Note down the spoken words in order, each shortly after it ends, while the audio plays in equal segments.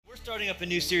Starting up a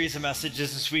new series of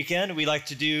messages this weekend. We like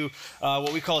to do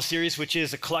what we call a series, which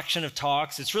is a collection of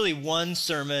talks. It's really one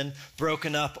sermon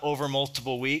broken up over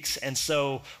multiple weeks. And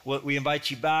so what we invite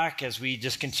you back as we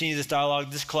just continue this dialogue.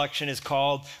 This collection is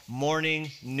called Morning,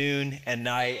 Noon, and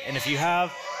Night. And if you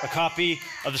have a copy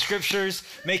of the scriptures,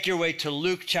 make your way to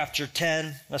Luke chapter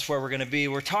 10. That's where we're going to be.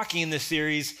 We're talking in this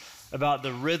series about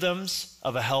the rhythms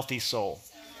of a healthy soul.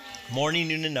 Morning,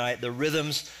 noon, and night, the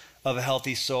rhythms of a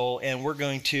healthy soul. And we're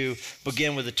going to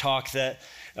begin with a talk that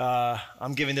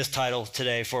I'm giving this title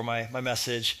today for my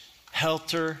message,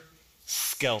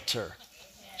 Helter-Skelter.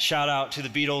 Shout out to the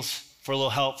Beatles for a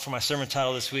little help for my sermon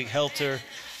title this week,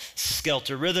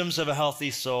 Helter-Skelter, rhythms of a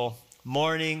healthy soul,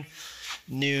 morning,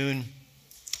 noon,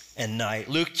 and night.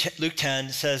 Luke 10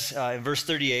 says in verse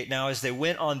 38, now as they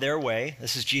went on their way,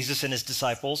 this is Jesus and his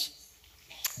disciples,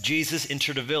 Jesus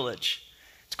entered a village.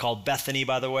 It's called Bethany,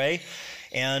 by the way.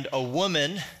 And a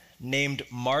woman named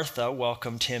Martha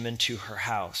welcomed him into her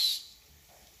house.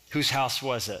 Whose house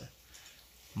was it?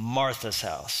 Martha's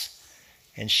house.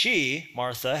 And she,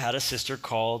 Martha, had a sister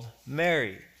called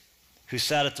Mary, who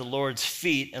sat at the Lord's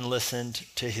feet and listened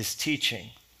to his teaching.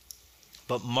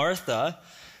 But Martha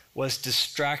was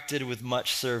distracted with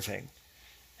much serving.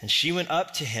 And she went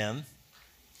up to him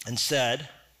and said,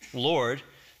 Lord,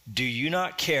 do you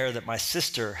not care that my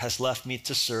sister has left me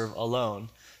to serve alone?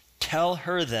 Tell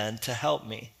her then to help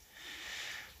me.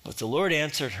 But the Lord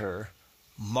answered her,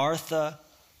 Martha,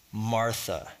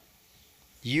 Martha,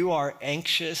 you are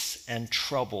anxious and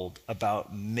troubled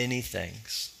about many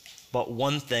things, but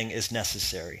one thing is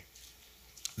necessary.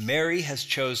 Mary has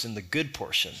chosen the good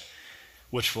portion,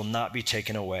 which will not be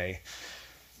taken away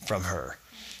from her.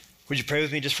 Would you pray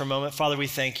with me just for a moment? Father, we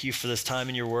thank you for this time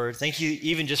in your word. Thank you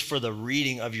even just for the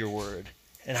reading of your word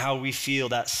and how we feel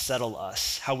that settle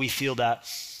us, how we feel that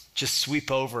just sweep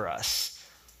over us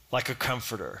like a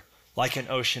comforter, like an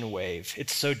ocean wave.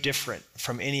 It's so different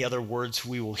from any other words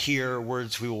we will hear,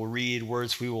 words we will read,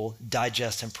 words we will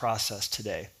digest and process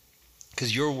today,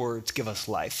 because your words give us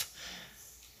life.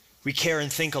 We care and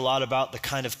think a lot about the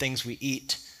kind of things we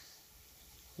eat.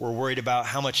 We're worried about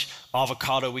how much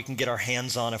avocado we can get our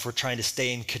hands on if we're trying to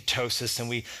stay in ketosis. And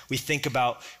we think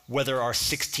about whether our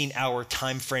 16-hour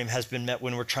time frame has been met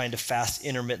when we're trying to fast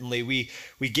intermittently. We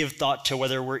give thought to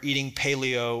whether we're eating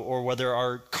paleo or whether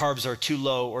our carbs are too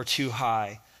low or too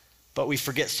high. But we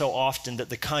forget so often that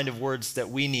the kind of words that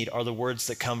we need are the words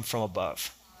that come from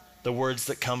above, the words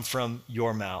that come from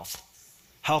your mouth.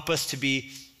 Help us to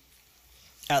be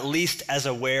at least as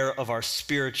aware of our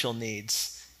spiritual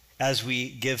needs as we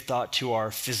give thought to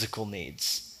our physical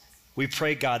needs. We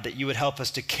pray, God, that you would help us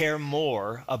to care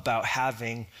more about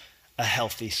having a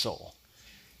healthy soul.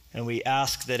 And we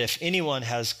ask that if anyone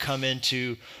has come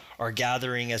into our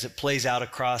gathering as it plays out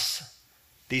across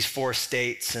these 4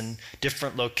 states and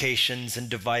different locations and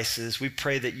devices, we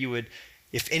pray that you would,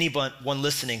 if anyone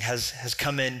listening has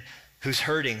come in who's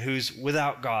hurting, who's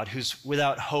without God, who's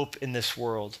without hope in this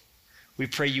world, we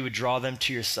pray you would draw them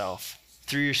to yourself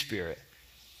through your Spirit.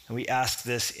 And we ask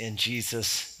this in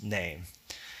Jesus' name.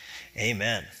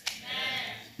 Amen.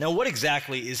 Now, what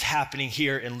exactly is happening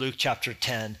here in Luke chapter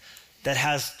 10 that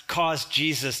has caused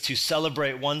Jesus to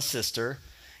celebrate one sister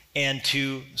and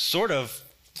to sort of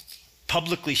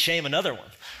publicly shame another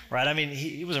one, right? I mean,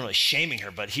 he wasn't really shaming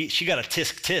her, but she got a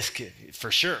tisk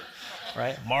for sure,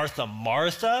 right? Martha,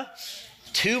 Martha,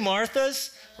 2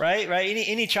 Marthas, right?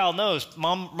 Any child knows,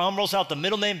 mom rolls out the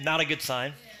middle name, not a good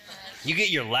sign. You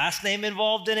get your last name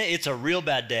involved in it, it's a real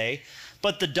bad day.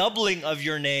 But the doubling of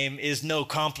your name is no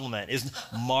compliment. Is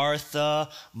Martha,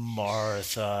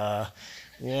 Martha,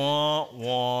 wah,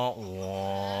 wah,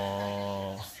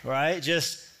 wah, right?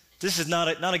 Just, this is not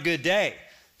a good day.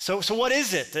 So what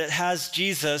is it that has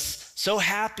Jesus so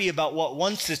happy about what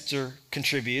one sister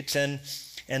contributes and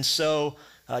so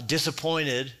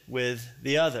disappointed with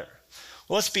the other?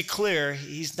 Well, let's be clear,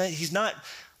 he's not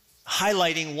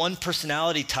highlighting one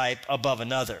personality type above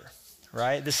another,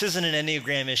 right? This isn't an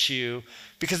Enneagram issue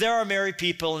because there are Mary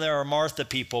people and there are Martha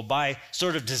people by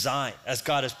sort of design as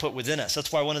God has put within us.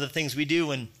 That's why one of the things we do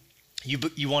when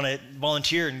you want to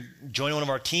volunteer and join one of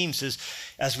our teams is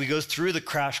as we go through the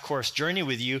crash course journey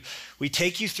with you, we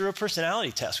take you through a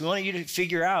personality test. We want you to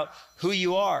figure out who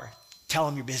you are. Tell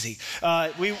them you're busy.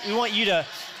 We want you to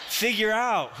figure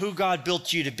out who God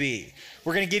built you to be.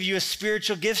 We're going to give you a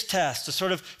spiritual gifts test to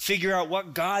sort of figure out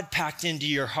what God packed into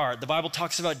your heart. The Bible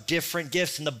talks about different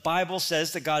gifts, and the Bible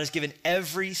says that God has given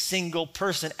every single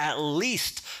person at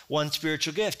least one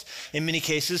spiritual gift. In many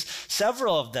cases,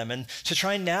 several of them. And to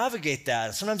try and navigate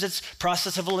that, sometimes it's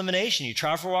process of elimination. You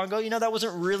try for a while and go, that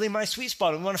wasn't really my sweet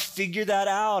spot. And we want to figure that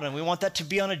out, and we want that to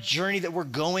be on a journey that we're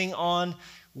going on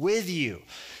with you.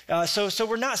 So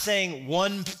we're not saying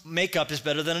one makeup is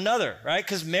better than another, right?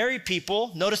 Because Mary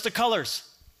people, notice the colors.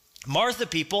 Martha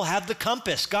people have the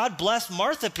compass. God bless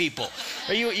Martha people.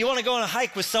 Or you want to go on a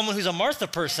hike with someone who's a Martha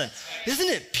person. Isn't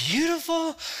it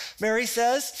beautiful? Mary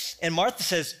says, and Martha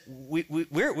says,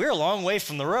 we're a long way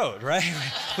from the road, right?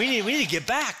 We need to get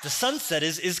back. The sunset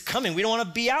is coming. We don't want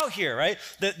to be out here, right?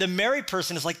 The Mary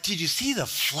person is like, did you see the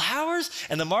flowers?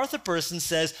 And the Martha person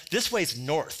says, this way's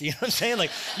north. You know what I'm saying? Like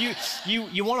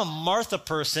you want a Martha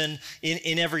person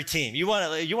in every team. You want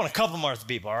a couple Martha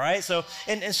people, all right? So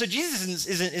and so Jesus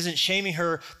isn't shaming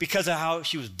her because of how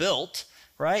she was built,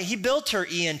 right? He built her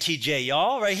ENTJ,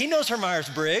 y'all, right? He knows her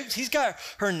Myers-Briggs. He's got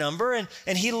her number,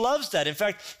 and he loves that. In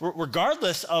fact,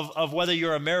 regardless of whether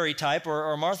you're a Mary type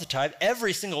or a Martha type,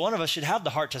 every single one of us should have the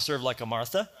heart to serve like a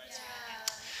Martha.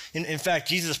 Yeah. In fact,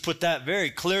 Jesus put that very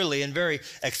clearly and very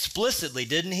explicitly,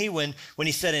 didn't he? When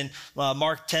he said in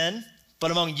Mark 10, but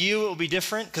among you it will be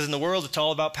different, because in the world it's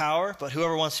all about power, but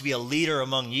whoever wants to be a leader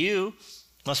among you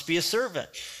must be a servant.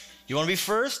 You want to be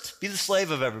first? Be the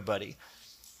slave of everybody.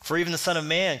 For even the Son of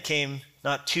Man came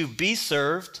not to be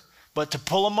served, but to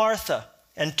pull a Martha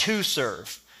and to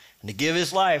serve, and to give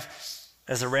his life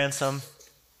as a ransom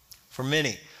for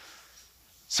many.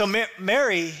 So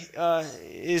Mary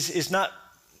is not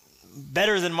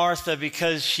better than Martha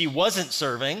because she wasn't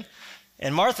serving,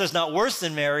 and Martha's not worse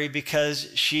than Mary because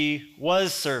she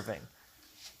was serving.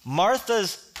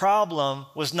 Martha's problem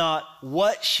was not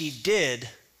what she did,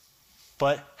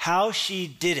 but how she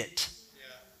did it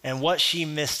and what she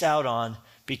missed out on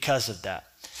because of that.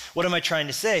 What am I trying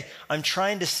to say? I'm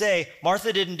trying to say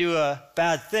Martha didn't do a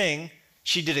bad thing.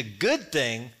 She did a good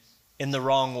thing in the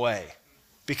wrong way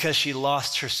because she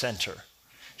lost her center.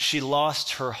 She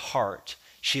lost her heart.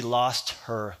 She lost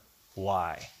her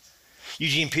why.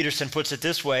 Eugene Peterson puts it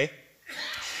this way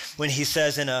when he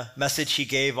says in a message he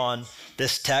gave on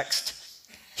this text,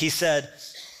 he said,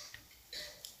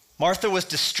 Martha was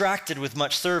distracted with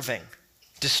much serving.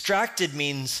 Distracted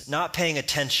means not paying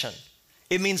attention.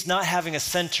 It means not having a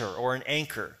center or an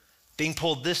anchor, being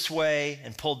pulled this way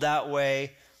and pulled that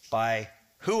way by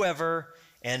whoever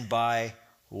and by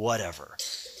whatever.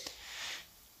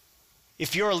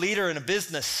 If you're a leader in a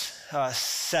business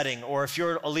setting, or if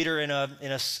you're a leader in an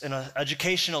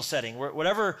educational setting,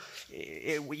 whatever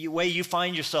way you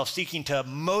find yourself seeking to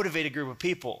motivate a group of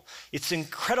people, it's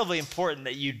incredibly important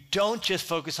that you don't just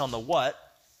focus on the what,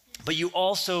 but you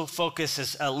also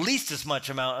focus at least as much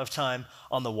amount of time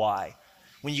on the why.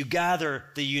 When you gather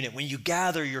the unit, when you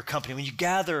gather your company, when you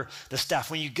gather the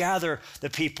staff, when you gather the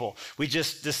people. We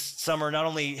just this summer not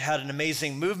only had an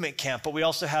amazing movement camp, but we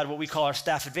also had what we call our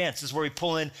staff advance. This is where we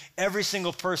pull in every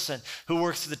single person who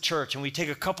works at the church, and we take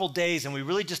a couple days and we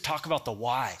really just talk about the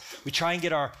why. We try and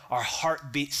get our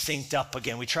heartbeat synced up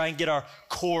again. We try and get our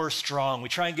core strong. We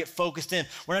try and get focused in.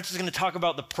 We're not just going to talk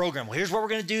about the program. Well, here's what we're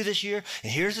going to do this year,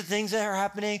 and here's the things that are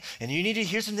happening, and you need to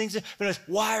hear some things.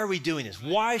 Why are we doing this?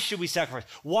 Why should we sacrifice?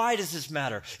 Why does this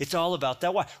matter? It's all about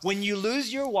that why. When you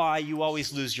lose your why, you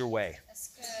always lose your way. That's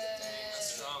good.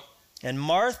 That's strong. And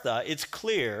Martha, it's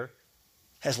clear,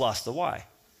 has lost the why.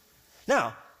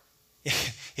 Now,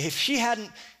 if she hadn't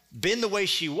been the way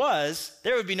she was,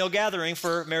 there would be no gathering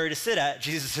for Mary to sit at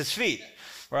Jesus' feet,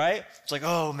 right? It's like,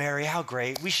 oh, Mary, how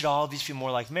great. We should all be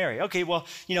more like Mary. Okay, well,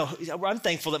 I'm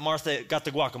thankful that Martha got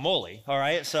the guacamole, all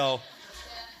right? So...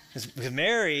 because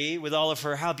Mary, with all of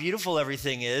her how beautiful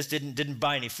everything is, didn't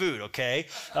buy any food, okay?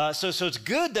 So it's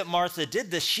good that Martha did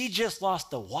this. She just lost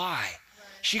the why. Right.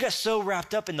 She got so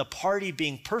wrapped up in the party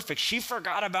being perfect, she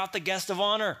forgot about the guest of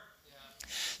honor.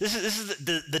 Yeah. This is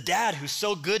the dad who's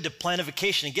so good to plan a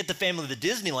vacation and get the family to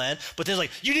Disneyland, but then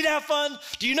like, you need to have fun?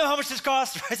 Do you know how much this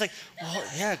costs? Right? It's like, well,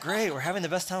 yeah, great. We're having the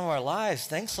best time of our lives.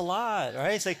 Thanks a lot,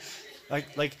 right? It's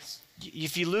like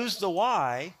if you lose the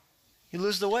why, you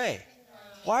lose the way.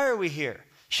 Why are we here?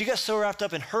 She got so wrapped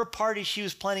up in her party she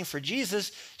was planning for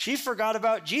Jesus, she forgot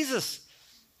about Jesus.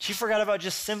 She forgot about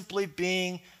just simply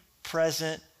being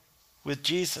present with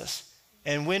Jesus.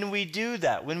 And when we do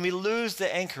that, when we lose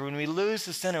the anchor, when we lose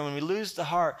the center, when we lose the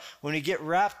heart, when we get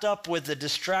wrapped up with the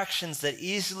distractions that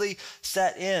easily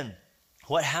set in,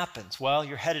 what happens? Well,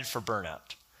 you're headed for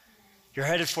burnout. You're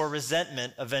headed for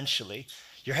resentment eventually.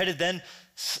 You're headed then,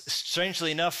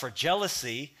 strangely enough, for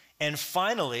jealousy And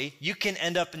finally, you can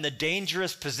end up in the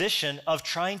dangerous position of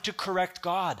trying to correct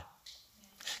God.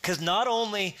 Because not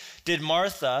only did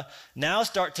Martha now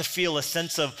start to feel a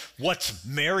sense of what's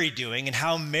Mary doing and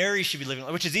how Mary should be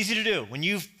living, which is easy to do. When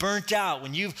you've burnt out,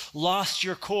 when you've lost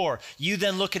your core, you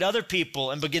then look at other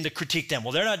people and begin to critique them.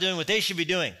 Well, they're not doing what they should be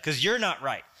doing because you're not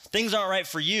right. Things aren't right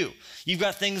for you. You've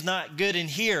got things not good in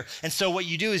here. And so what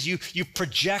you do is you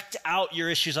project out your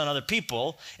issues on other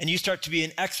people, and you start to be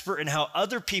an expert in how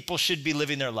other people should be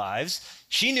living their lives.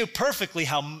 She knew perfectly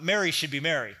how Mary should be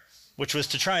Mary, which was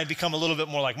to try and become a little bit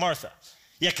more like Martha.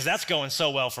 Yeah, because that's going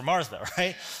so well for Martha,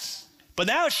 right? But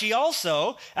now she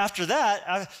also, after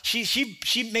that,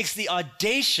 she makes the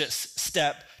audacious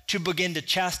step to begin to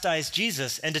chastise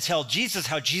Jesus and to tell Jesus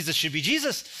how Jesus should be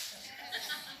Jesus.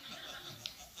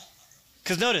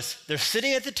 Because notice, they're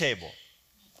sitting at the table.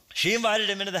 She invited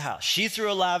him into the house. She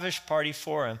threw a lavish party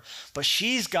for him, but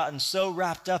she's gotten so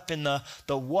wrapped up in the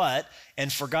what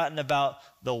and forgotten about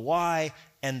the why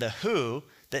and the who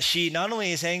that she not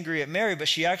only is angry at Mary, but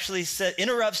she actually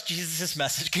interrupts Jesus'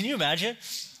 message. Can you imagine?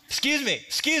 Excuse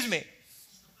me.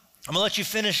 I'm gonna let you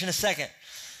finish in a second.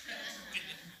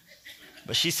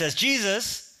 But she says,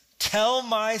 Jesus, tell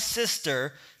my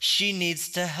sister she needs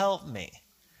to help me.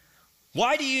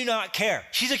 Why do you not care?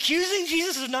 She's accusing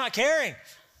Jesus of not caring.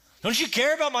 Don't you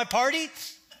care about my party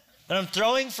that I'm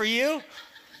throwing for you?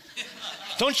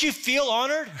 Don't you feel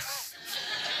honored?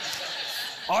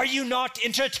 Are you not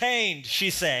entertained,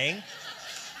 she's saying.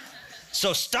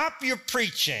 So stop your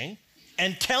preaching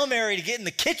and tell Mary to get in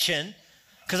the kitchen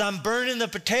because I'm burning the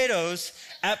potatoes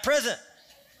at present.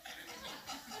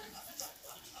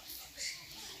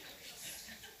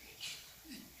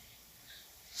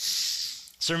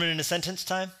 Sermon in a sentence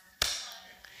time.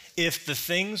 If the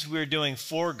things we're doing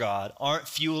for God aren't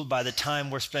fueled by the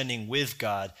time we're spending with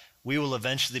God, we will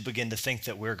eventually begin to think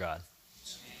that we're God.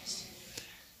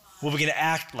 We'll begin to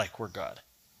act like we're God.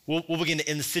 We'll begin to,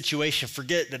 in the situation,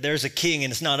 forget that there's a king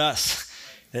and it's not us.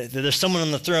 That there's someone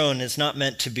on the throne and it's not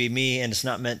meant to be me and it's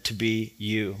not meant to be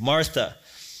you. Martha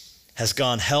has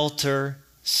gone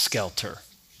helter-skelter.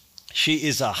 She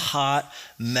is a hot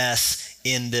mess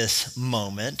in this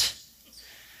moment.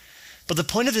 But the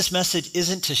point of this message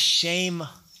isn't to shame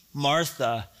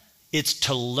Martha, it's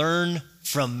to learn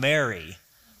from Mary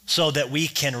so that we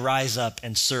can rise up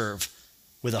and serve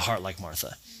with a heart like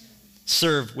Martha.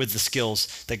 Serve with the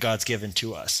skills that God's given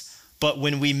to us. But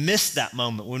when we miss that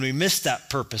moment, when we miss that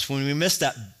purpose, when we miss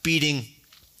that beating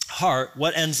heart,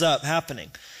 what ends up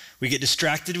happening? We get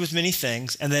distracted with many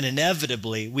things, and then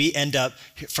inevitably we end up,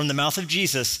 from the mouth of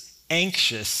Jesus,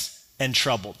 anxious and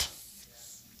troubled.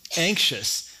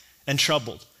 Anxious and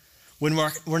troubled. When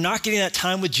we're not getting that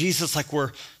time with Jesus like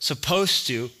we're supposed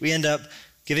to, we end up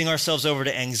giving ourselves over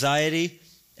to anxiety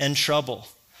and trouble.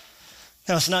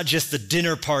 Now, it's not just the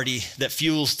dinner party that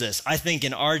fuels this. I think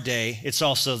in our day, it's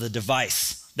also the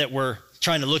device that we're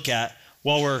trying to look at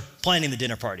while we're planning the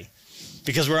dinner party.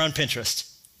 Because we're on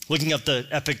Pinterest, looking up the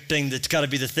epic thing that's got to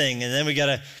be the thing, and then we got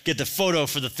to get the photo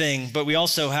for the thing, but we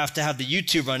also have to have the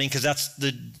YouTube running because that's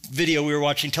the video we were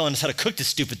watching telling us how to cook this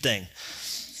stupid thing.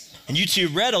 And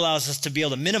YouTube Red allows us to be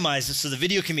able to minimize it so the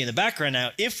video can be in the background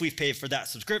now if we've paid for that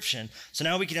subscription. So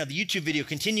now we can have the YouTube video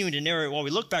continuing to narrate while we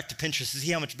look back to Pinterest to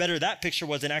see how much better that picture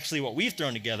was than actually what we've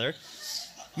thrown together.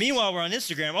 Meanwhile, we're on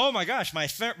Instagram. Oh my gosh, my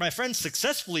friend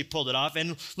successfully pulled it off,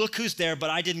 and look who's there, but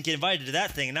I didn't get invited to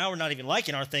that thing. And now we're not even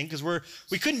liking our thing because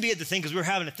we couldn't be at the thing because we were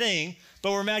having a thing,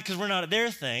 but we're mad because we're not at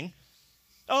their thing.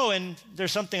 Oh, and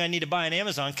there's something I need to buy on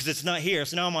Amazon because it's not here,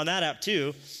 so now I'm on that app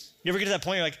too. You ever get to that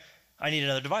point you're like, I need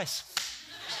another device.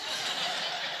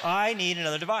 I need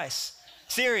another device.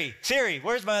 Siri,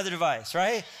 where's my other device,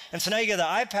 right? And so now you got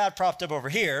the iPad propped up over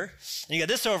here, and you got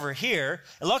this over here.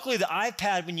 And luckily the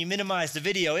iPad, when you minimize the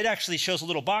video, it actually shows a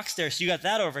little box there, so you got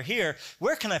that over here.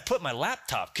 Where can I put my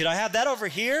laptop? Could I have that over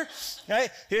here?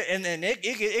 Right? And then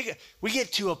we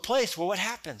get to a place where what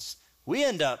happens? We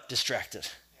end up distracted.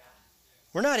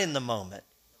 We're not in the moment.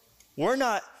 We're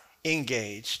not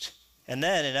engaged. And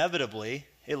then inevitably,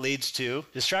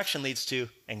 distraction leads to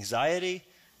anxiety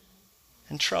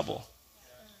and trouble.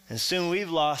 And soon we've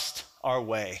lost our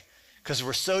way because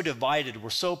we're so divided. We're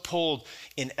so pulled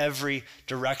in every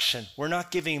direction. We're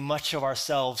not giving much of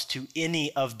ourselves to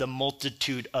any of the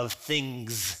multitude of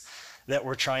things that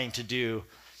we're trying to do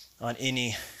on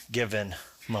any given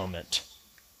moment.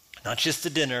 Not just the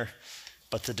dinner,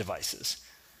 but the devices.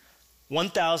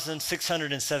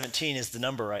 1,617 is the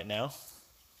number right now.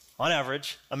 On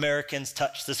average, Americans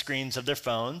touch the screens of their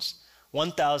phones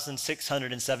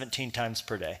 1,617 times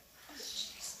per day.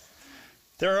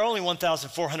 There are only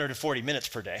 1,440 minutes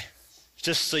per day,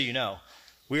 just so you know.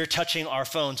 We are touching our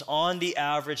phones on the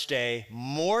average day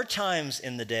more times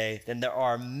in the day than there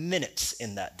are minutes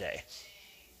in that day.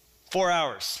 4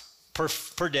 hours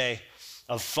per day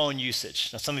of phone usage.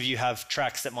 Now, some of you have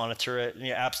tracks that monitor it,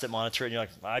 apps that monitor it, and you're like,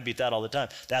 I beat that all the time.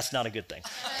 That's not a good thing.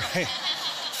 Right?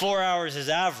 4 hours is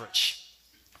average,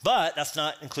 but that's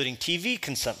not including TV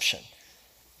consumption,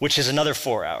 which is another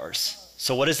 4 hours.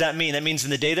 So what does that mean? That means in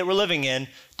the day that we're living in,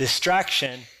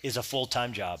 distraction is a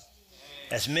full-time job.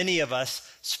 As many of us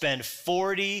spend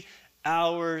 40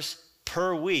 hours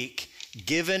per week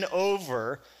given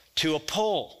over to a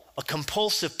pull, a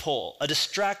compulsive pull, a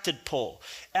distracted pull.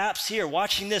 Apps here,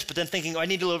 watching this, but then thinking, I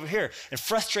need to go over here, and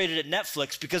frustrated at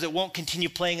Netflix because it won't continue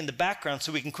playing in the background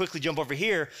so we can quickly jump over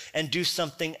here and do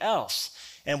something else.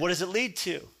 And what does it lead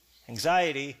to?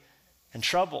 Anxiety and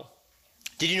trouble.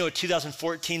 Did you know a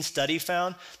 2014 study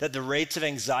found that the rates of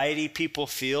anxiety people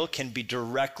feel can be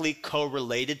directly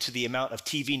correlated to the amount of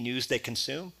TV news they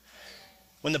consume?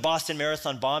 When the Boston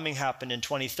Marathon bombing happened in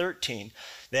 2013,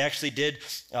 they actually did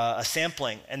a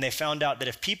sampling, and they found out that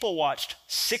if people watched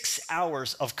 6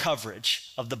 hours of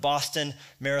coverage of the Boston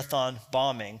Marathon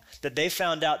bombing, that they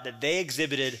found out that they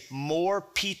exhibited more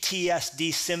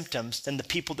PTSD symptoms than the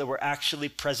people that were actually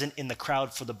present in the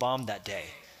crowd for the bomb that day.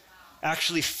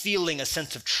 Actually feeling a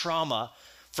sense of trauma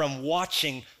from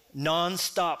watching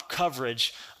nonstop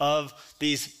coverage of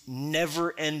these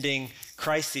never-ending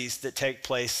crises that take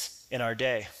place in our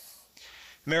day.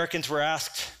 Americans were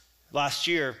asked last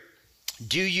year,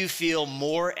 do you feel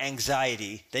more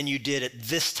anxiety than you did at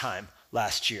this time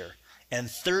last year? And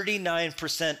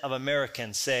 39% of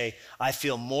Americans say, I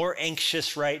feel more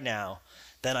anxious right now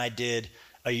than I did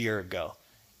a year ago.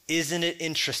 Isn't it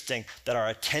interesting that our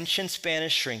attention span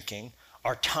is shrinking,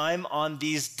 our time on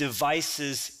these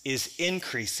devices is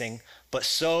increasing, but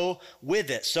so with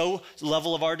it, so the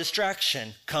level of our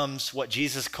distraction comes what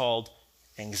Jesus called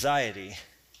anxiety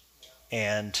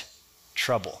and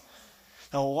trouble.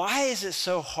 Now, why is it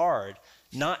so hard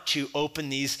not to open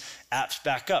these apps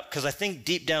back up? Because I think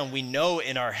deep down we know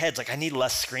in our heads, like, I need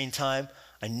less screen time.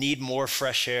 I need more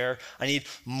fresh air. I need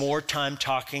more time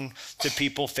talking to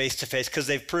people face to face, because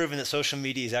they've proven that social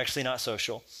media is actually not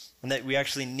social and that we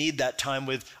actually need that time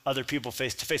with other people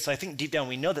face to face. So I think deep down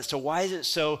we know that. So why is it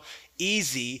so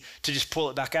easy to just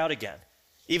pull it back out again?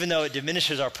 Even though it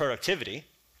diminishes our productivity,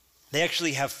 they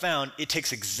actually have found it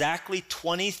takes exactly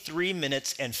 23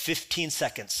 minutes and 15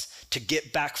 seconds to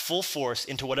get back full force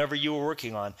into whatever you were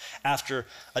working on after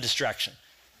a distraction.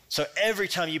 So every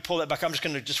time you pull that back, I'm just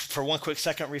going to just for 1 quick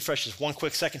second refresh, just 1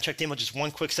 quick second, check the email, just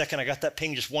 1 quick second. I got that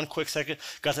ping, just 1 quick second,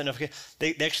 got that notification.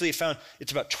 They actually found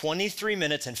it's about 23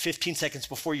 minutes and 15 seconds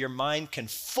before your mind can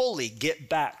fully get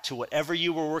back to whatever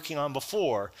you were working on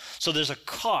before. So there's a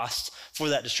cost for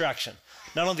that distraction.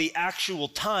 Not only the actual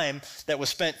time that was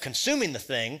spent consuming the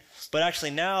thing, but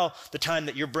actually now the time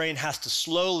that your brain has to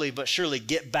slowly but surely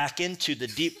get back into the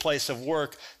deep place of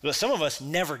work. But some of us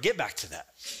never get back to that,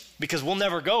 because we'll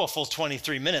never go a full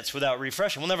 23 minutes without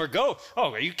refreshing. We'll never go,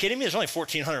 oh, are you kidding me? There's only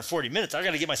 1,440 minutes. I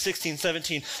got to get my 16,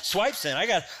 17 swipes in. I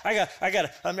can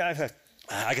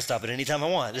stop at any time I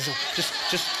want.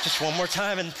 Just one more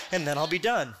time and then I'll be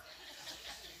done.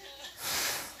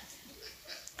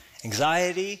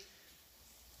 Anxiety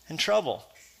and trouble.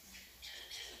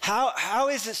 How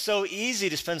is it so easy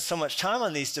to spend so much time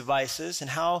on these devices, and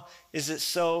how is it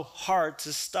so hard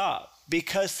to stop?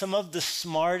 Because some of the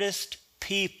smartest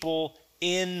people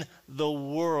in the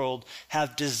world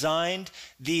have designed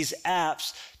these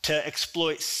apps to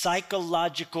exploit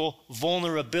psychological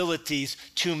vulnerabilities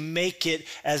to make it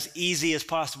as easy as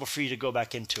possible for you to go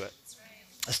back into it.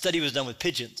 A study was done with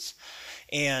pigeons,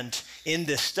 and in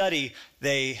this study,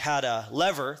 they had a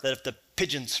lever that if the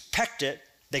pigeons pecked it,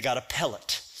 they got a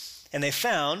pellet. And they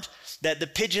found that the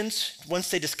pigeons,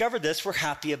 once they discovered this, were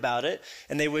happy about it,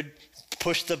 and they would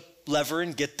push the lever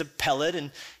and get the pellet,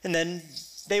 and then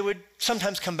they would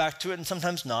sometimes come back to it and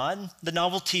sometimes not. And the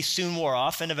novelty soon wore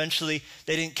off, and eventually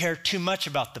they didn't care too much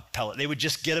about the pellet. They would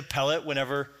just get a pellet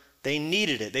whenever they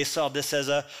needed it. They saw this as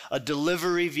a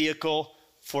delivery vehicle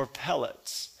for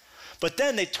pellets. But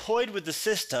then they toyed with the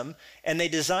system, and they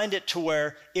designed it to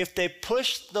where if they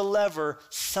pushed the lever,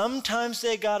 sometimes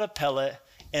they got a pellet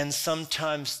and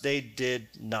sometimes they did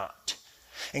not.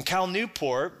 And Cal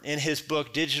Newport, in his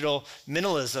book, Digital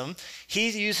Minimalism, he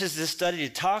uses this study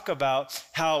to talk about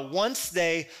how once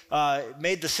they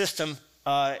made the system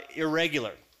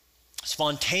irregular,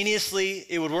 spontaneously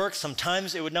it would work,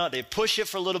 sometimes it would not. They'd push it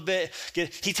for a little bit.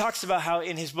 He talks about how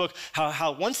in his book,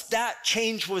 how once that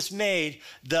change was made,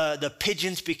 the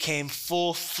pigeons became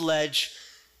full-fledged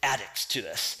addicts to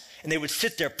this. And they would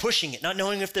sit there pushing it, not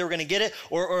knowing if they were going to get it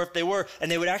or if they were.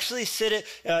 And they would actually sit it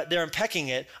there and pecking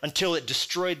it until it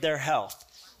destroyed their health.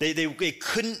 They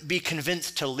couldn't be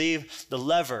convinced to leave the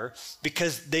lever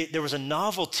because there was a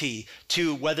novelty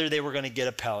to whether they were going to get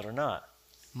a pellet or not.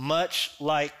 Much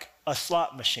like a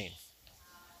slot machine,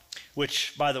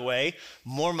 which, by the way,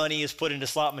 more money is put into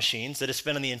slot machines that is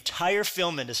spent on the entire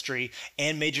film industry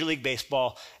and Major League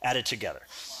Baseball added together.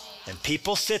 And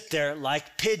people sit there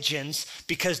like pigeons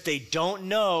because they don't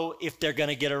know if they're going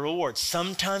to get a reward.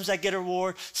 Sometimes I get a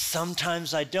reward,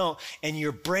 sometimes I don't. And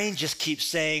your brain just keeps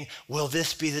saying, will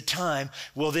this be the time?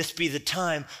 Will this be the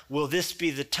time? Will this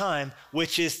be the time?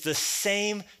 Which is the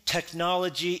same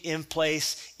technology in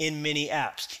place in many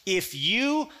apps. If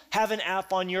you have an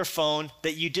app on your phone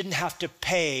that you didn't have to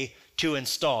pay to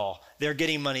install, they're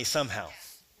getting money somehow.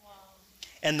 Wow.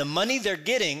 And the money they're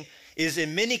getting is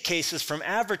in many cases from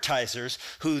advertisers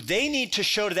who they need to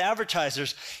show to the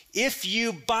advertisers, if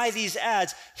you buy these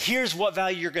ads, here's what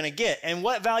value you're going to get. And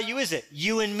what value is it?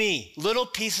 You and me, little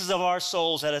pieces of our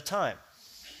souls at a time.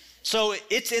 So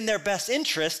it's in their best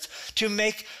interest to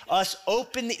make us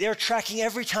open. They're tracking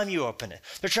every time you open it.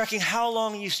 They're tracking how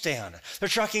long you stay on it. They're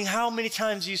tracking how many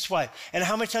times you swipe and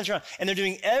how many times you're on. And they're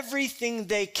doing everything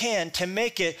they can to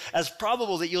make it as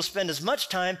probable that you'll spend as much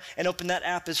time and open that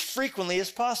app as frequently as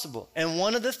possible. And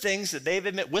one of the things that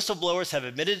whistleblowers have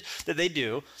admitted that they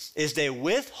do is they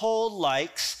withhold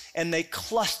likes and they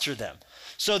cluster them.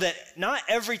 So that not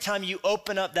every time you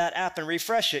open up that app and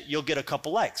refresh it, you'll get a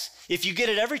couple likes. If you get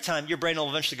it every time, your brain will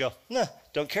eventually go, nah,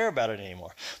 don't care about it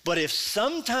anymore. But if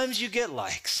sometimes you get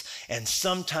likes and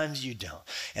sometimes you don't,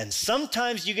 and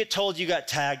sometimes you get told you got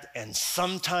tagged and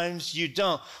sometimes you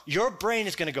don't, your brain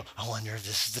is going to go, I wonder if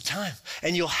this is the time.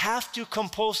 And you'll have to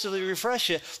compulsively refresh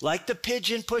it like the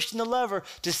pigeon pushing the lever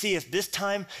to see if this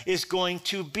time is going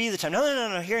to be the time.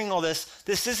 No, hearing all this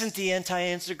isn't the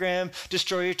anti-Instagram,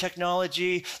 destroy your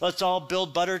technology, let's all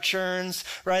build butter churns,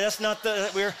 right? That's not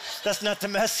the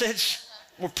message.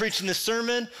 We're preaching the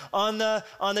sermon on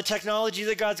the technology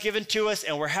that God's given to us,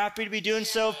 and we're happy to be doing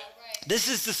so. This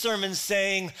is the sermon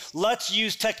saying, let's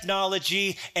use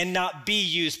technology and not be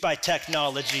used by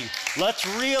technology. Let's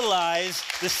realize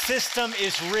the system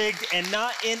is rigged and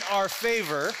not in our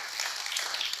favor.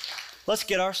 Let's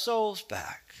get our souls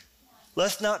back.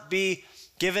 Let's not be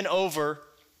given over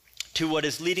to what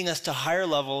is leading us to higher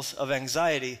levels of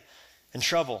anxiety and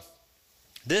trouble.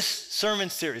 This sermon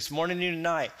series, morning, noon, and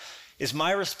night, is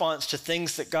my response to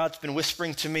things that God's been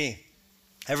whispering to me.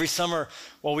 Every summer,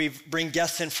 while we bring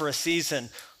guests in for a season,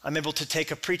 I'm able to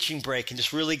take a preaching break and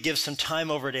just really give some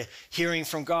time over to hearing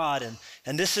from God.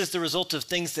 And this is the result of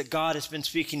things that God has been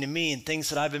speaking to me and things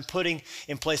that I've been putting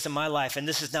in place in my life. And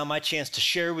this is now my chance to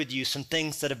share with you some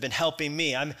things that have been helping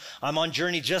me. I'm on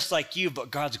journey just like you,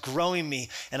 but God's growing me,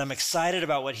 and I'm excited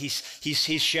about what he's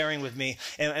sharing with me.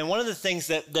 And one of the things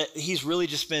that he's really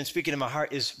just been speaking to my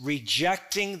heart is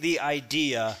rejecting the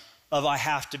idea of I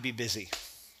have to be busy.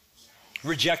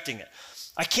 Rejecting it.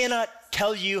 I cannot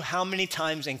tell you how many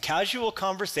times in casual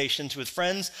conversations with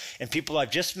friends and people I've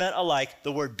just met alike,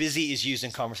 the word busy is used in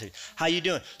conversation. How you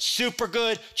doing? Super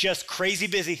good, just crazy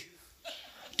busy.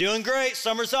 Doing great,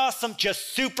 summer's awesome,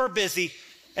 just super busy.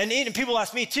 And people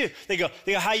ask me too. They go,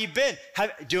 how you been?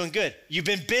 Doing good. You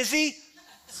been busy?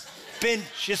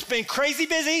 Just been crazy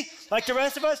busy like the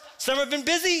rest of us? Some have been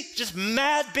busy, just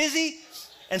mad busy.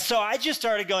 And so I just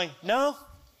started going, nope,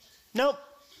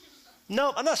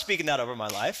 I'm not speaking that over my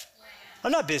life.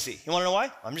 I'm not busy. You want to know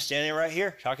why? I'm just standing right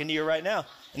here talking to you right now.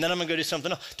 And then I'm going to go do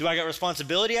something else. Do I got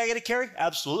responsibility I got to carry?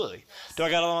 Absolutely. Do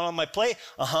I got a lot on my plate?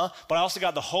 But I also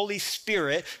got the Holy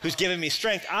Spirit who's giving me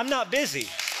strength. I'm not busy.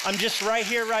 I'm just right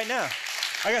here right now.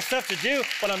 I got stuff to do,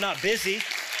 but I'm not busy.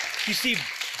 You see,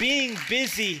 being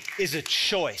busy is a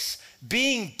choice.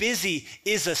 Being busy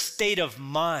is a state of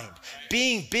mind.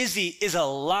 Being busy is a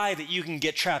lie that you can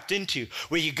get trapped into,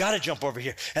 where you got to jump over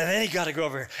here, and then you got to go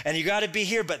over here, and you got to be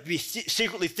here, but be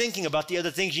secretly thinking about the other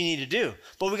things you need to do.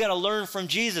 But we got to learn from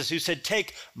Jesus, who said,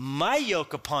 take my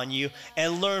yoke upon you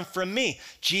and learn from me.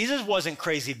 Jesus wasn't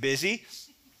crazy busy.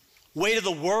 Weight of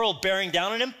the world bearing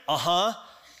down on him?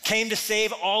 Came to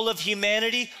save all of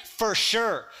humanity? For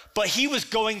sure. But he was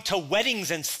going to weddings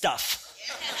and stuff.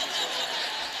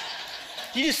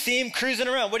 You just see him cruising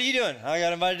around. What are you doing? I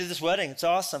got invited to this wedding. It's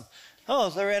awesome. Oh,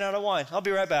 they ran out of wine. I'll be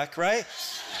right back, right?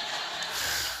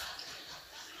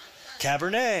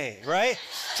 Cabernet, right?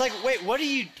 It's like, wait, what are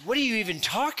you even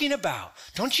talking about?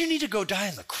 Don't you need to go die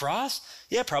on the cross?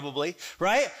 Yeah, probably,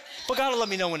 right? But God will let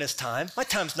me know when it's time. My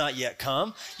time's not yet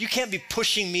come. You can't be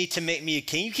pushing me to make me a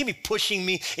king. You can't be pushing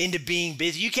me into being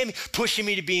busy. You can't be pushing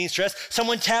me to being stressed.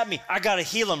 Someone tap me. I got to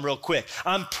heal them real quick.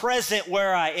 I'm present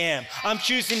where I am. I'm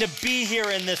choosing to be here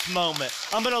in this moment.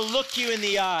 I'm going to look you in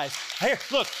the eyes. Here,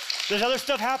 look, there's other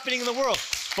stuff happening in the world.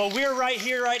 But we're right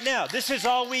here, right now. This is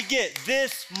all we get.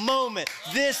 This moment,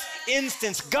 this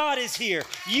instance. God is here.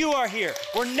 You are here.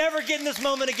 We're never getting this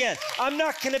moment again. I'm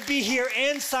not going to be here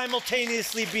and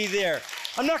simultaneously be there.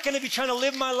 I'm not going to be trying to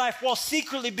live my life while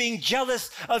secretly being jealous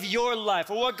of your life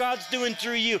or what God's doing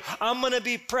through you. I'm going to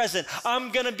be present.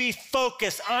 I'm going to be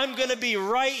focused. I'm going to be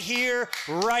right here,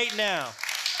 right now.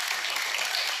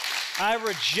 I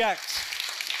reject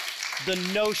the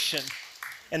notion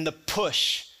and the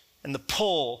push and the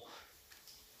pull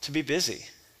to be busy.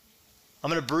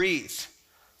 I'm going to breathe.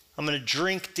 I'm going to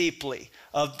drink deeply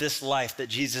of this life that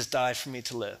Jesus died for me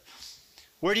to live.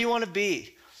 Where do you want to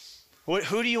be?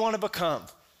 Who do you want to become?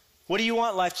 What do you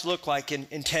want life to look like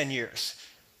in 10 years?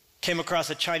 Came across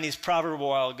a Chinese proverb a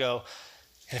while ago.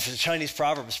 And if it's a Chinese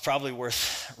proverb, it's probably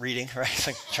worth reading, right? It's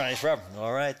like Chinese proverb.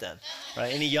 All right, then.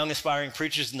 Right? Any young aspiring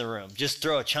preachers in the room, just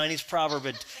throw a Chinese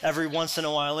proverb every once in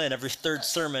a while in, every third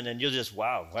sermon, and you'll just,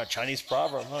 wow, Chinese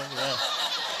proverb. Oh, yeah.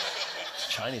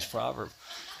 Chinese proverb.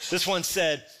 This one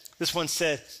said,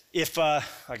 if, I'm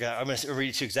going to read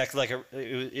it to you exactly like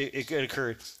it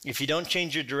occurred. If you don't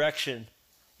change your direction,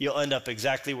 you'll end up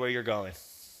exactly where you're going.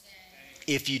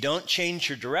 If you don't change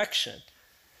your direction,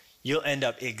 you'll end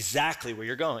up exactly where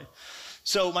you're going.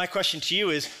 So my question to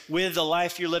you is, with the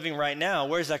life you're living right now,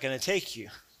 where's that going to take you?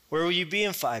 Where will you be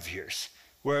in 5 years?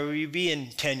 Where will you be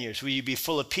in 10 years? Will you be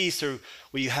full of peace, or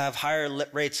will you have higher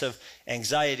rates of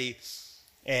anxiety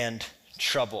and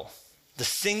trouble? The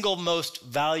single most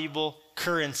valuable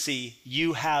currency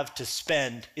you have to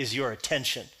spend is your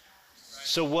attention.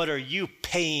 So what are you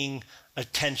paying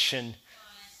attention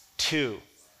to?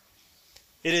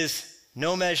 It is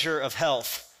no measure of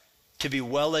health to be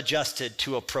well adjusted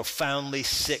to a profoundly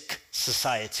sick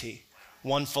society,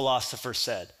 one philosopher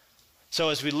said. So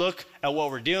as we look at what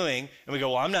we're doing and we go,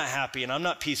 well, I'm not happy and I'm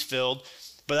not peace-filled,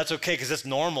 but that's okay because it's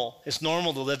normal. It's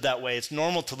normal to live that way. It's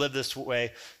normal to live this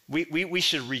way. We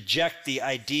should reject the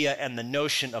idea and the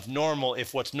notion of normal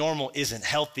if what's normal isn't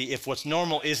healthy, if what's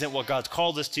normal isn't what God's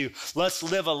called us to. Let's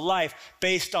live a life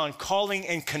based on calling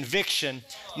and conviction,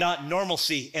 not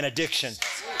normalcy and addiction.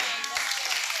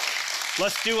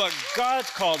 Let's do what God's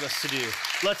called us to do.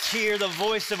 Let's hear the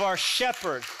voice of our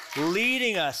shepherd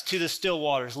leading us to the still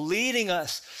waters, leading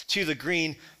us to the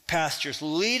green pastures,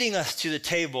 leading us to the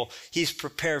table he's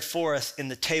prepared for us in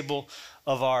the table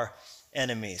of our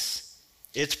enemies.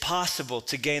 It's possible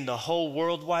to gain the whole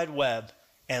World Wide Web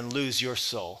and lose your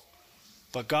soul.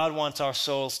 But God wants our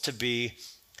souls to be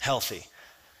healthy.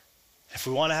 If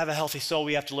we want to have a healthy soul,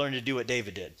 we have to learn to do what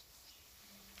David did.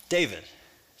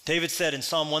 David said in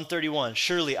Psalm 131,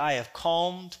 surely I have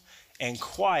calmed and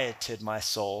quieted my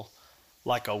soul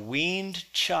like a weaned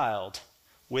child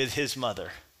with his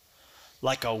mother.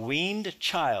 Like a weaned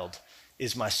child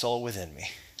is my soul within me.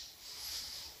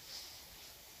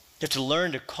 You have to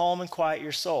learn to calm and quiet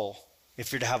your soul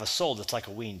if you're to have a soul that's like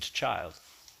a weaned child.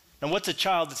 And what's a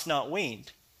child that's not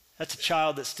weaned? That's a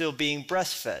child that's still being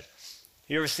breastfed.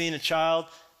 You ever seen a child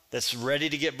that's ready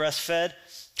to get breastfed,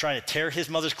 trying to tear his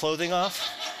mother's clothing off?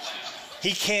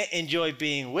 He can't enjoy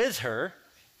being with her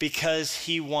because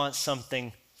he wants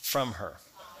something from her.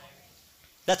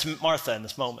 That's Martha in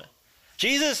this moment.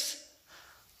 Jesus,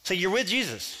 so you're with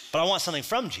Jesus, but I want something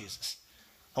from Jesus.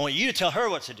 I want you to tell her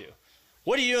what to do.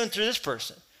 What are you doing through this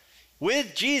person?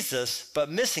 With Jesus,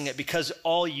 but missing it because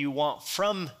all you want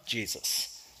from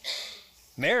Jesus.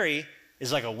 Mary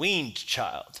is like a weaned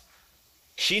child.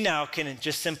 She now can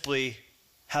just simply,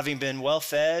 having been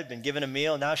well-fed, been given a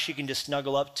meal, now she can just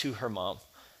snuggle up to her mom,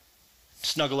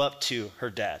 snuggle up to her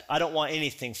dad. I don't want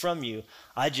anything from you.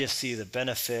 I just see the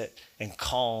benefit and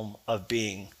calm of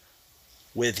being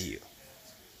with you.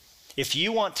 If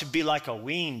you want to be like a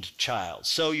weaned child,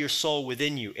 sow your soul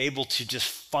within you, able to just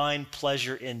find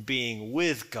pleasure in being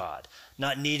with God,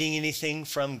 not needing anything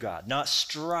from God, not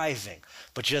striving,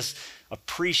 but just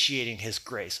appreciating his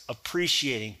grace,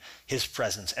 appreciating his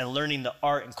presence, and learning the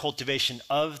art and cultivation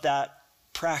of that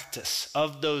practice,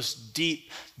 of those deep,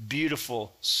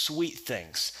 beautiful, sweet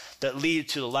things that lead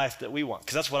to the life that we want,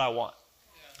 because that's what I want.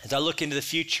 As I look into the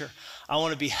future, I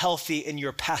want to be healthy in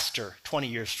your pastor 20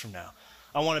 years from now.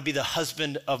 I want to be the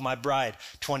husband of my bride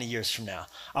 20 years from now.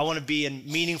 I want to be in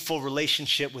meaningful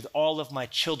relationship with all of my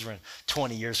children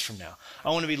 20 years from now. I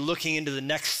want to be looking into the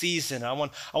next season. I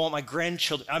want my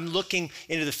grandchildren. I'm looking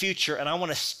into the future, and I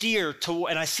want to steer to,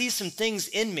 and I see some things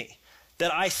in me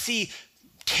that I see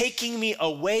taking me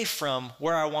away from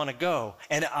where I want to go.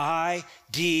 And I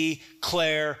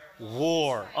declare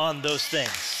war on those things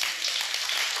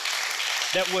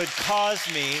that would cause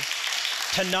me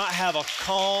to not have a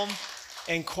calm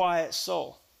and quiet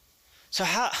soul. So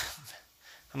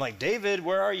I'm like, David,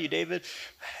 where are you, David?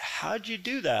 How'd you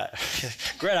do that?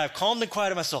 Great, I've calmed and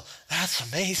quieted my soul. That's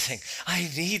amazing. I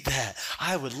need that.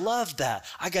 I would love that.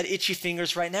 I got itchy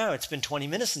fingers right now. It's been 20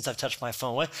 minutes since I've touched my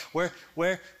phone.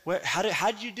 How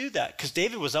did you do that? Because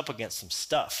David was up against some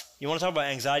stuff. You want to talk about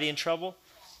anxiety and trouble?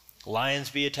 Lions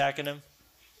be attacking him.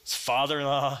 His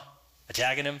father-in-law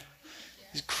attacking him.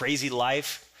 His crazy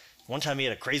life. One time he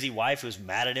had a crazy wife who was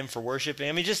mad at him for worshiping.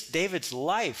 I mean, just David's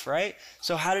life, right?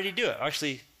 So how did he do it?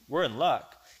 Actually, we're in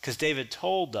luck because David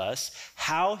told us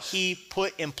how he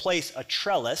put in place a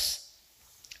trellis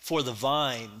for the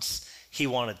vines he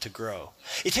wanted to grow.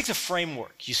 It takes a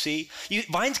framework, you see.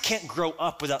 Vines can't grow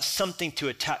up without something to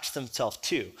attach themselves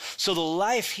to. So the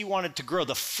life he wanted to grow,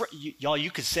 y'all,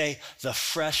 you could say the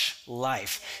fresh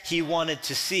life he wanted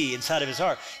to see inside of his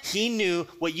heart. He knew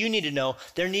what you need to know.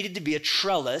 There needed to be a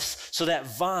trellis so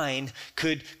that vine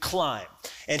could climb.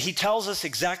 And he tells us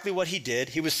exactly what he did.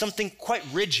 He was something quite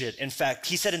rigid. In fact,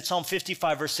 he said in Psalm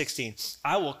 55, verse 16,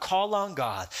 I will call on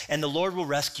God and the Lord will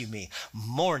rescue me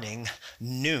morning,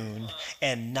 noon,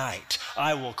 and night.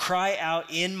 I will cry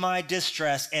out in my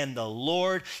distress and the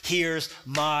Lord hears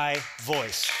my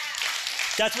voice.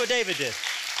 That's what David did.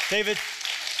 David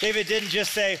didn't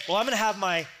just say, well, I'm going to have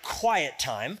my quiet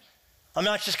time. I'm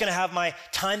not just going to have my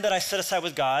time that I set aside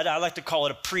with God. I like to call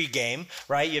it a pre-game,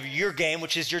 right? You have your game,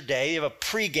 which is your day. You have a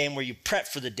pre-game where you prep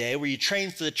for the day, where you train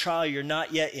for the trial you're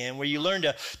not yet in, where you learn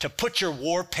to put your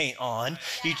war paint on.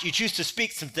 You choose to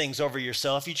speak some things over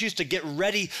yourself. You choose to get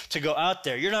ready to go out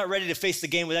there. You're not ready to face the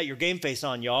game without your game face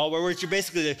on, y'all, where you're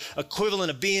basically the equivalent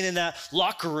of being in that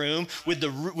locker room with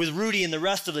Rudy and the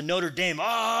rest of the Notre Dame.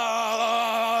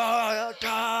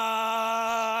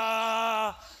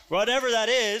 Whatever that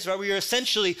is, right, where you're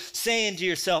essentially saying to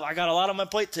yourself, I got a lot on my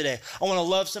plate today. I want to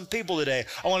love some people today.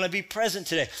 I want to be present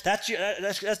today.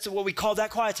 That's what we call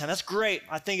that quiet time. That's great.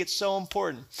 I think it's so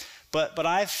important. But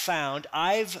I've found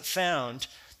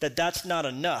that that's not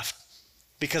enough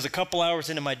because a couple hours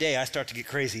into my day, I start to get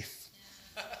crazy.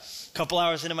 A couple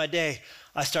hours into my day,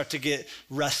 I start to get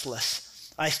restless.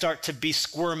 I start to be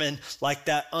squirming like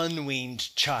that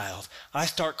unweaned child. I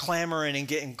start clamoring and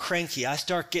getting cranky. I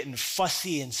start getting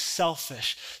fussy and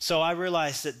selfish. So I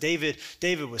realized that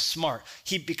David was smart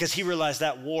because he realized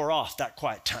that wore off, that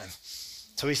quiet time.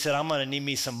 So he said, I'm going to need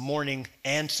me some morning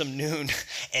and some noon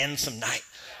and some night,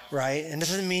 right? And this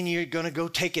doesn't mean you're going to go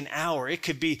take an hour. It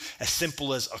could be as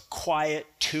simple as a quiet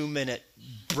 2-minute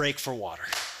break for water,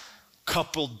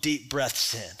 couple deep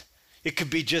breaths in. It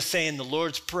could be just saying the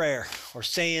Lord's Prayer or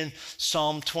saying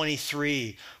Psalm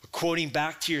 23 or quoting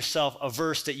back to yourself a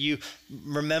verse that you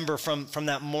remember from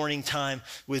that morning time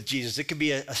with Jesus. It could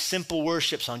be a simple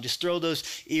worship song. Just throw those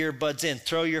earbuds in.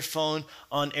 Throw your phone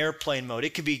on airplane mode.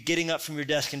 It could be getting up from your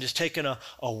desk and just taking a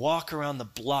walk around the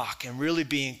block and really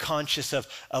being conscious of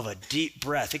a deep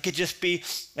breath. It could just be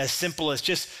as simple as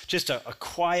just a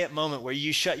quiet moment where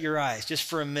you shut your eyes just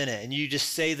for a minute and you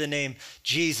just say the name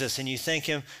Jesus and you thank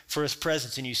him for his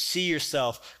presence and you see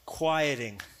yourself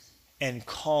quieting and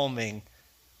calming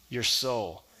your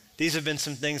soul. These have been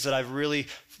some things that I've really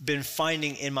been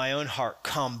finding in my own heart,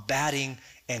 combating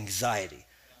anxiety,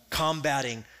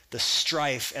 combating the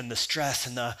strife and the stress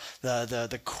and the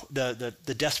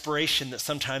desperation that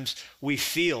sometimes we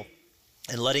feel,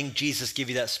 and letting Jesus give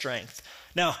you that strength.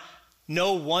 Now,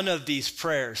 no one of these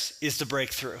prayers is the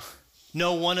breakthrough.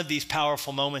 No one of these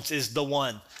powerful moments is the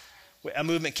one. At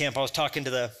movement camp, I was talking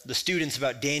to the students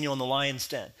about Daniel and the lion's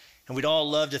den, and we'd all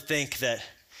love to think that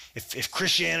if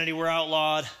Christianity were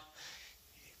outlawed,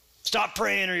 stop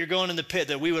praying or you're going in the pit,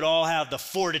 that we would all have the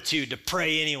fortitude to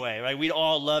pray anyway, right? We'd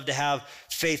all love to have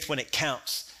faith when it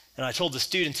counts. And I told the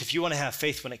students, if you want to have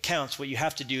faith when it counts, what you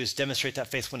have to do is demonstrate that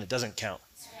faith when it doesn't count.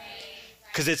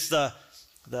 Because it's the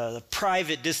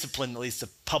private discipline that leads to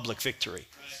public victory.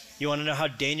 You want to know how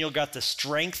Daniel got the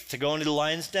strength to go into the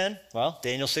lion's den? Well,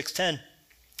 Daniel 6:10.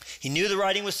 He knew the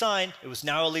writing was signed. It was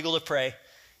now illegal to pray.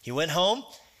 He went home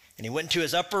and he went into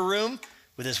his upper room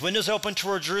with his windows open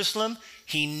toward Jerusalem.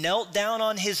 He knelt down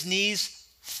on his knees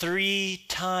 3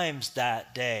 times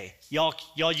that day. Y'all,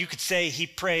 you could say he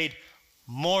prayed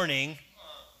morning,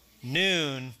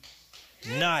 noon,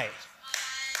 night.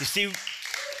 You see, I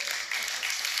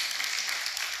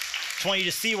just want you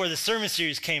to see where the sermon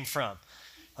series came from.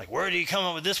 Like, where did he come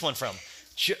up with this one from?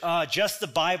 Just the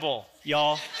Bible,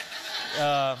 y'all.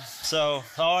 So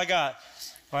all I got.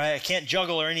 All right, I can't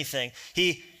juggle or anything.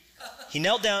 He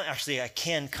knelt down. Actually, I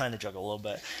can kind of juggle a little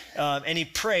bit. And he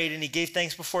prayed and he gave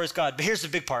thanks before his God. But here's the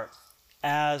big part.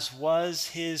 As was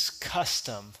his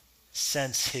custom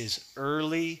since his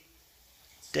early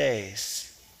days.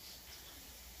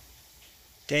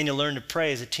 Daniel learned to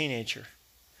pray as a teenager.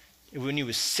 When he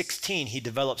was 16, he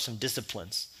developed some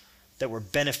disciplines that were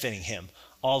benefiting him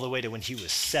all the way to when he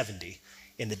was 70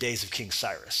 in the days of King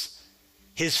Cyrus.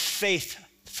 His faith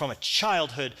from a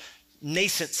childhood,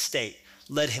 nascent state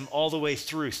led him all the way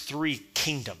through 3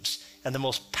 kingdoms and the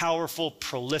most powerful,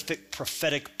 prolific,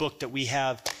 prophetic book that we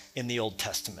have in the Old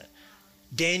Testament.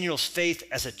 Daniel's faith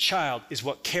as a child is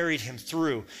what carried him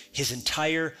through his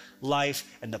entire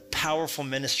life and the powerful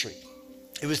ministry.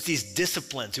 It was these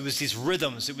disciplines, it was these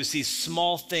rhythms, it was these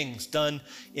small things done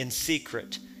in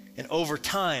secret. And over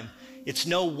time, it's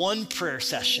no one prayer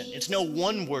session, it's no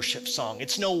one worship song,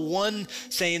 it's no one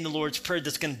saying the Lord's Prayer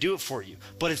that's going to do it for you,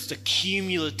 but it's the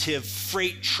cumulative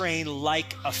freight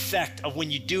train-like effect of when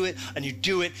you do it, and you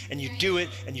do it, and you do it,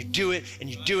 and you do it, and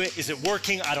you do it. Is it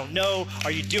working? I don't know.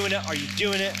 Are you doing it? Are you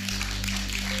doing it?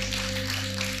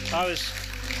 I was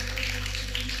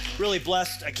really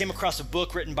blessed. I came across a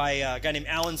book written by a guy named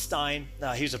Alan Stein.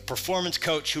 He was a performance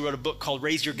coach who wrote a book called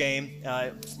Raise Your Game,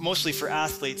 mostly for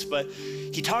athletes. But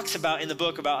he talks about in the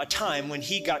book about a time when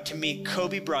he got to meet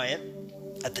Kobe Bryant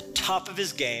at the top of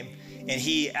his game, and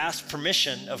he asked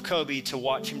permission of Kobe to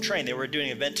watch him train. They were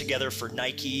doing an event together for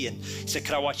Nike, and he said,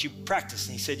 "Could I watch you practice?"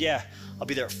 And he said, "Yeah, I'll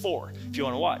be there at 4 if you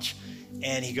want to watch."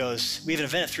 And he goes, "We have an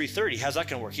event at 3:30. How's that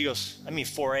going to work?" He goes, "I mean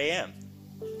 4 a.m.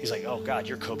 He's like, "Oh God,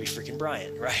 you're Kobe freaking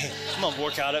Bryant, right? I'm gonna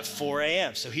work out at 4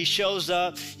 a.m. So he shows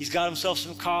up, he's got himself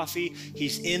some coffee,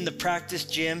 he's in the practice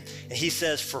gym, and he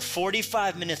says, "For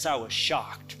 45 minutes, I was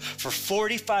shocked. For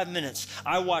 45 minutes,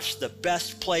 I watched the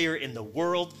best player in the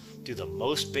world do the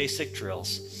most basic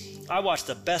drills. I watched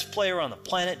the best player on the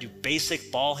planet do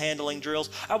basic ball handling drills.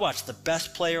 I watched the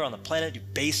best player on the planet do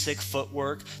basic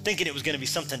footwork, thinking it was gonna be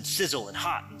something sizzle and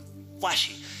hot and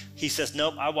flashy." He says,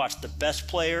 "Nope, I watched the best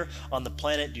player on the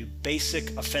planet do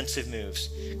basic offensive moves."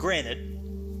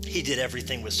 Granted, he did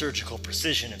everything with surgical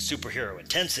precision and superhero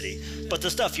intensity, but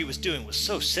the stuff he was doing was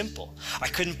so simple. I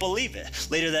couldn't believe it.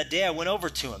 Later that day, I went over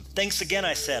to him. "Thanks again,"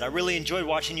 I said. "I really enjoyed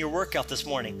watching your workout this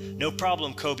morning." "No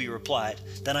problem," Kobe replied.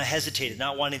 Then I hesitated,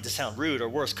 not wanting to sound rude or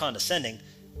worse, condescending.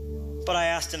 But I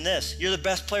asked him this: "You're the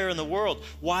best player in the world.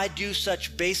 Why do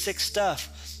such basic stuff?"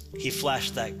 He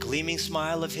flashed that gleaming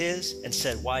smile of his and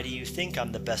said, "Why do you think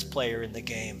I'm the best player in the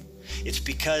game? It's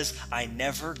because I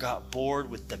never got bored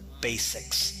with the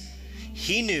basics."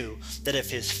 He knew that if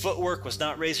his footwork was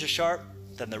not razor sharp,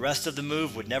 then the rest of the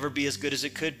move would never be as good as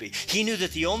it could be. He knew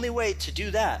that the only way to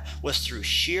do that was through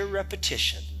sheer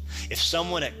repetition. If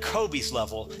someone at Kobe's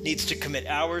level needs to commit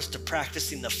hours to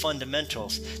practicing the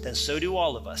fundamentals, then so do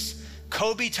all of us.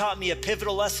 Kobe taught me a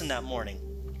pivotal lesson that morning.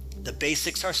 The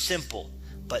basics are simple,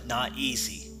 but not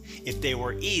easy. If they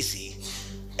were easy,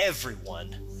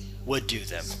 everyone would do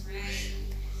them.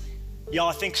 Y'all,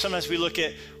 I think sometimes we look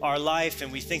at our life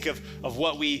and we think of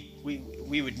what we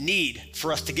would need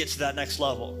for us to get to that next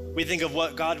level. We think of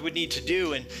what God would need to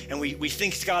do, and we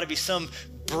think it's got to be some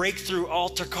breakthrough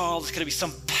altar call. It's going to be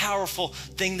some powerful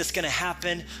thing that's going to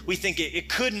happen. We think it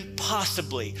couldn't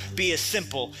possibly be as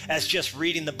simple as just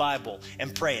reading the Bible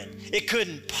and praying. It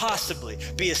couldn't possibly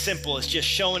be as simple as just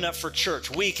showing up for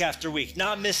church week after week,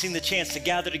 not missing the chance to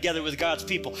gather together with God's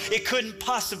people. It couldn't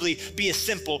possibly be as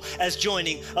simple as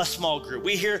joining a small group.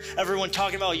 We hear everyone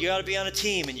talking about, you got to be on a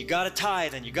team, and you got to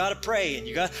tithe, and you got to pray, and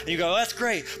you go, "Oh, that's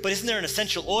great, but isn't there an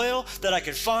essential oil that I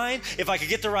could find? If I could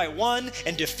get the right one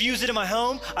and diffuse it in my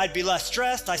home, I'd be less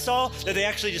stressed." I saw that they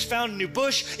actually just found a new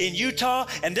bush in Utah,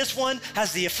 and this one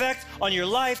has the effect on your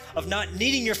life of not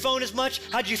needing your phone as much.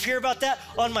 How'd you hear about that?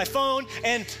 On my phone.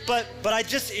 But I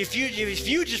just, if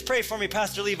you just pray for me,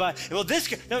 Pastor Levi, well,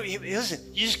 listen,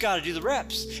 you just got to do the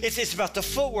reps. It's about the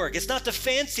footwork. It's not the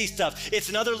fancy stuff. It's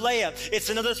another layup. It's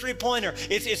another three-pointer.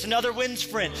 It's another wind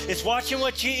sprint. It's watching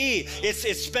what you eat.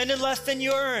 It's spending less than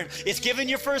you earn. It's giving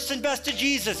your first and best to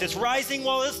Jesus. It's rising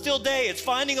while it's still day. It's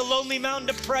finding a lonely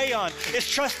mountain to pray on. It's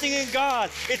trusting in God.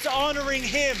 It's honoring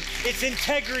Him. It's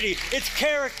integrity. It's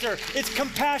character. It's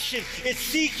compassion. It's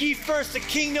seek ye first the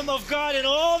kingdom of God, and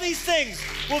all these things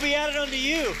will be added unto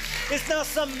you. It's not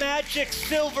some magic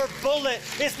silver bullet.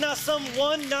 It's not some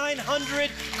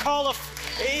 1-900 call of.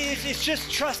 It's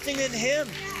just trusting in Him.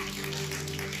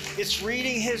 It's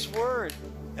reading His word.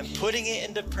 and putting it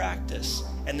into practice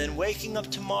and then waking up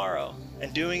tomorrow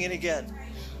and doing it again.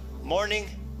 Morning,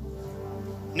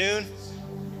 noon,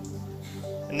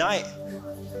 and night.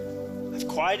 I've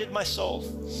quieted my soul.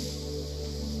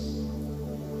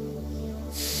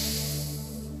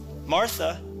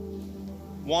 Martha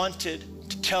wanted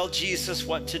to tell Jesus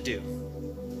what to do.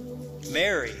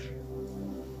 Mary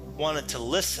wanted to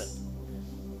listen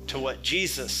to what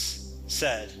Jesus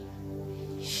said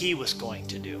he was going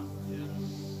to do.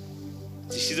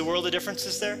 Do you see the world of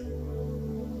differences there?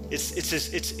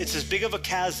 It's as big of a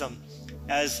chasm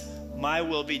as my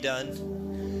will be done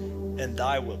and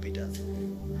thy will be done.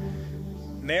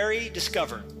 Mary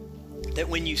discovered that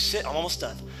when you sit, I'm almost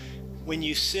done. When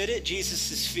you sit at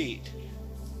Jesus' feet,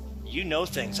 you know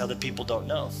things other people don't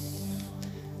know.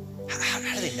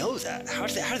 How do they know that? How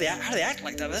do they act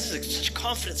like that? This is such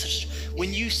confidence.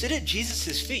 When you sit at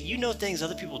Jesus' feet, you know things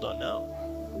other people don't know.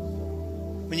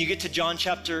 When you get to John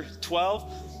chapter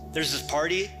 12, there's this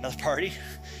party, another party,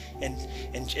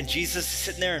 and Jesus is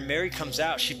sitting there, and Mary comes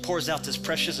out. She pours out this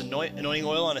precious anointing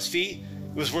oil on his feet.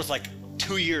 It was worth like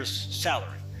 2 years'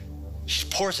 salary. She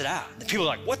pours it out. And the people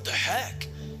are like, what the heck?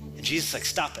 And Jesus is like,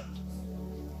 stop it.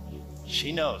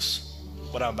 She knows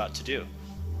what I'm about to do.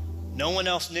 No one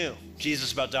else knew Jesus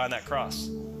was about to die on that cross.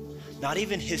 Not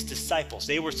even his disciples.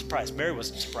 They were surprised. Mary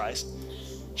wasn't surprised.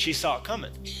 She saw it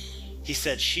coming. He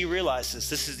said, she realizes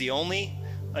this is the only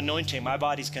anointing my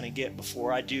body's going to get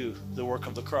before I do the work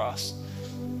of the cross.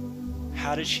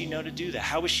 How did she know to do that?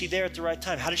 How was she there at the right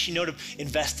time? How did she know to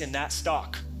invest in that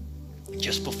stock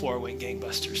just before it went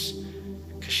gangbusters?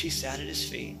 Because she sat at his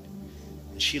feet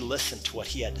and she listened to what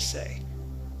he had to say.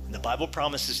 And the Bible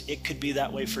promises it could be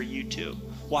that way for you too.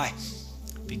 Why?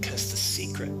 Because the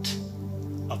secret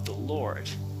of the Lord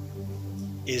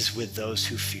is with those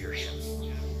who fear him.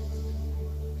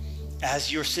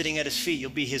 As you're sitting at his feet, you'll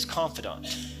be his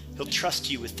confidant. He'll trust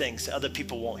you with things that other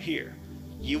people won't hear.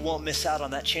 You won't miss out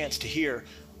on that chance to hear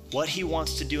what he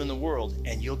wants to do in the world,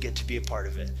 and you'll get to be a part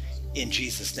of it. In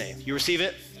Jesus' name. You receive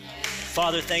it?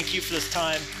 Father, thank you for this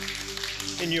time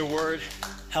in your word.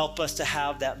 Help us to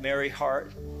have that Mary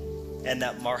heart and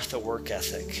that Martha work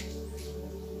ethic.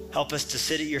 Help us to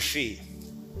sit at your feet,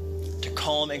 to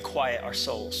calm and quiet our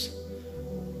souls.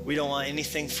 We don't want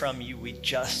anything from you. We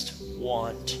just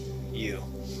want you.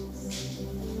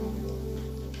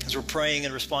 As we're praying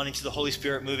and responding to the Holy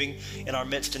Spirit moving in our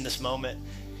midst in this moment,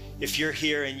 if you're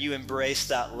here and you embrace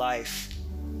that life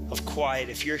of quiet,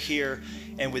 if you're here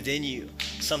and within you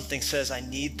something says, I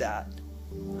need that.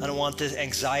 I don't want the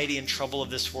anxiety and trouble of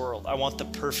this world. I want the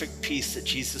perfect peace that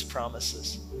Jesus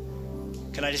promises.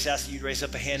 Can I just ask that you'd raise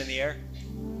up a hand in the air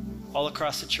all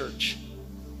across the church?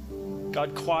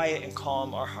 God, quiet and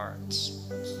calm our hearts.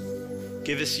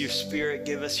 Give us your spirit,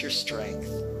 give us your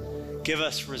strength. Give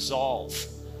us resolve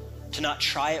to not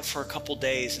try it for a couple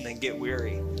days and then get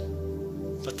weary.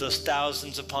 But those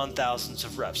thousands upon thousands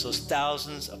of reps, those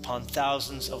thousands upon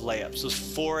thousands of layups, those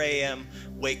 4 a.m.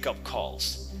 wake-up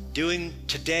calls, doing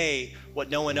today what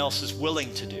no one else is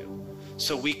willing to do,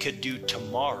 so we could do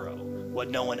tomorrow what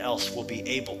no one else will be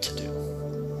able to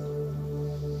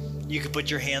do. You could put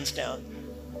your hands down.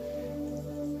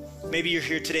 Maybe you're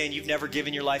here today and you've never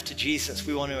given your life to Jesus.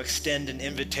 We want to extend an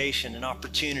invitation, an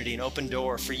opportunity, an open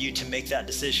door for you to make that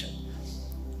decision.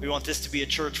 We want this to be a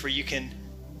church where you can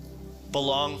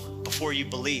belong before you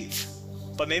believe.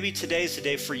 But maybe today's the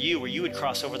day for you where you would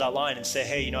cross over that line and say,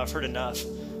 hey, I've heard enough.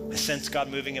 I sense God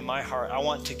moving in my heart. I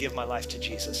want to give my life to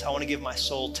Jesus. I want to give my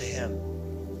soul to him.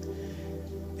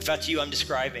 If that's you I'm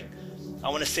describing, I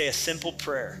want to say a simple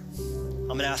prayer.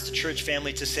 I'm going to ask the church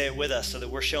family to say it with us so that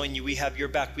we're showing you we have your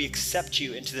back. We accept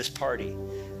you into this party.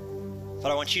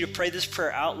 But I want you to pray this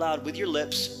prayer out loud with your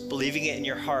lips, believing it in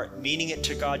your heart, meaning it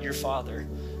to God your Father.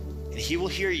 And he will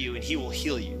hear you and he will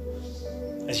heal you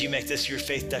as you make this your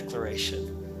faith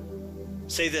declaration.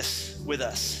 Say this with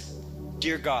us.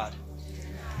 Dear God,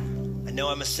 I know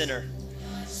I'm a sinner.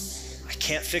 I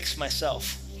can't fix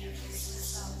myself,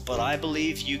 but I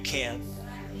believe you can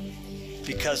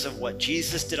because of what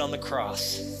Jesus did on the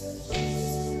cross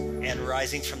and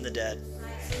rising from the dead.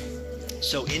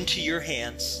 So into your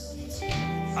hands,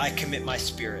 I commit my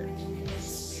spirit.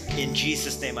 In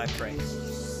Jesus' name I pray.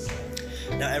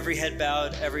 Now every head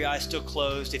bowed, every eye still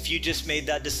closed. If you just made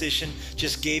that decision,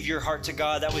 just gave your heart to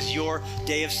God, that was your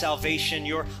day of salvation,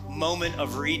 your moment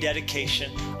of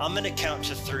rededication. I'm gonna count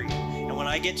to 3. And And when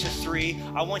I get to 3,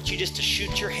 I want you just to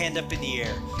shoot your hand up in the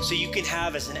air so you can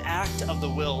have, as an act of the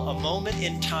will, a moment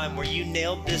in time where you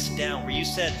nailed this down, where you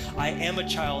said, I am a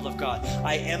child of God.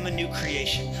 I am a new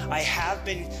creation. I have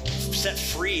been set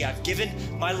free. I've given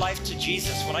my life to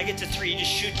Jesus. When I get to 3, you just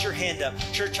shoot your hand up.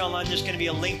 Church Online, there's going to be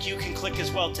a link you can click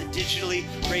as well to digitally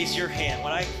raise your hand.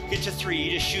 When I get to 3,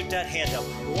 you just shoot that hand up.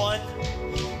 1,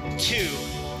 2,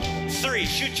 3.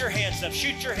 Shoot your hands up.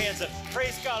 Shoot your hands up.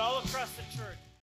 Praise God all across the church.